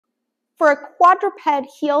for a quadruped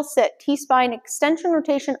heel sit, T-spine extension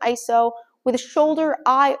rotation iso with a shoulder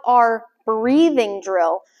IR breathing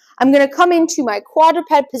drill, I'm going to come into my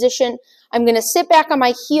quadruped position. I'm going to sit back on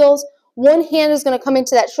my heels. One hand is going to come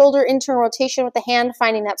into that shoulder internal rotation with the hand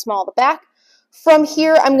finding that small of the back. From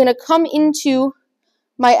here, I'm going to come into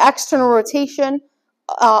my external rotation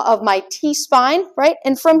of my T-spine, right?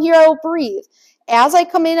 And from here, I will breathe. As I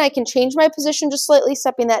come in, I can change my position just slightly,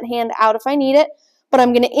 stepping that hand out if I need it. But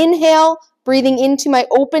I'm going to inhale, breathing into my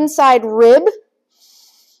open side rib.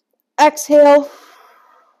 Exhale,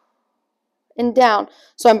 and down.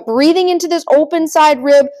 So I'm breathing into this open side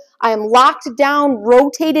rib. I am locked down,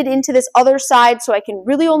 rotated into this other side, so I can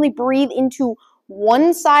really only breathe into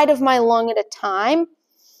one side of my lung at a time.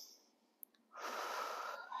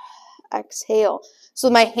 Exhale. So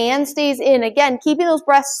my hand stays in. Again, keeping those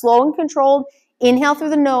breaths slow and controlled. Inhale through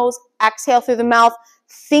the nose, exhale through the mouth.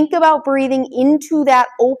 Think about breathing into that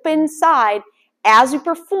open side as we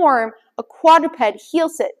perform a quadruped heel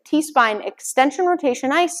sit, T-spine extension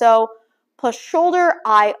rotation iso, plus shoulder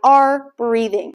IR breathing.